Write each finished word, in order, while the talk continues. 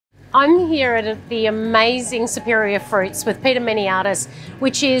I'm here at the amazing Superior Fruits with Peter Meniatis,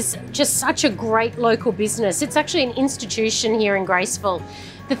 which is just such a great local business. It's actually an institution here in Graceville.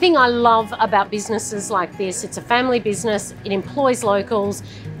 The thing I love about businesses like this, it's a family business, it employs locals,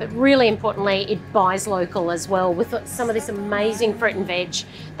 but really importantly, it buys local as well with some of this amazing fruit and veg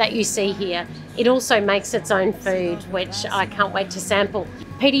that you see here. It also makes its own food, which I can't wait to sample.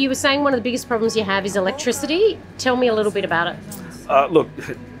 Peter, you were saying one of the biggest problems you have is electricity. Tell me a little bit about it. Look,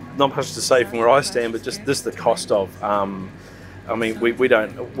 not much to say from where I stand, but just the cost of. I mean, we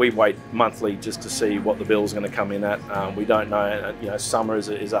wait monthly just to see what the bill's going to come in at. We don't know. You know, summer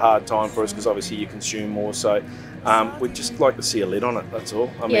is a hard time for us because obviously you consume more. So we'd just like to see a lid on it. That's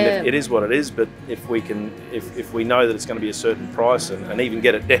all. I mean, it is what it is. But if we can, if we know that it's going to be a certain price and even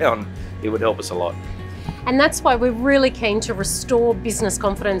get it down, it would help us a lot. And that's why we're really keen to restore business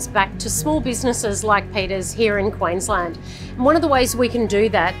confidence back to small businesses like Peter's here in Queensland. And one of the ways we can do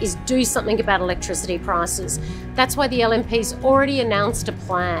that is do something about electricity prices. That's why the LNP's already announced a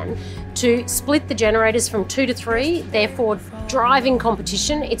plan to split the generators from 2 to 3, therefore driving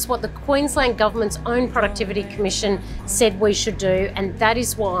competition. It's what the Queensland Government's own Productivity Commission said we should do, and that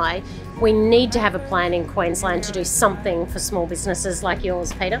is why we need to have a plan in Queensland to do something for small businesses like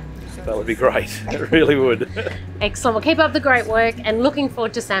yours, Peter. That would be great. It really would. Excellent. Well, keep up the great work and looking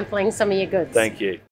forward to sampling some of your goods. Thank you.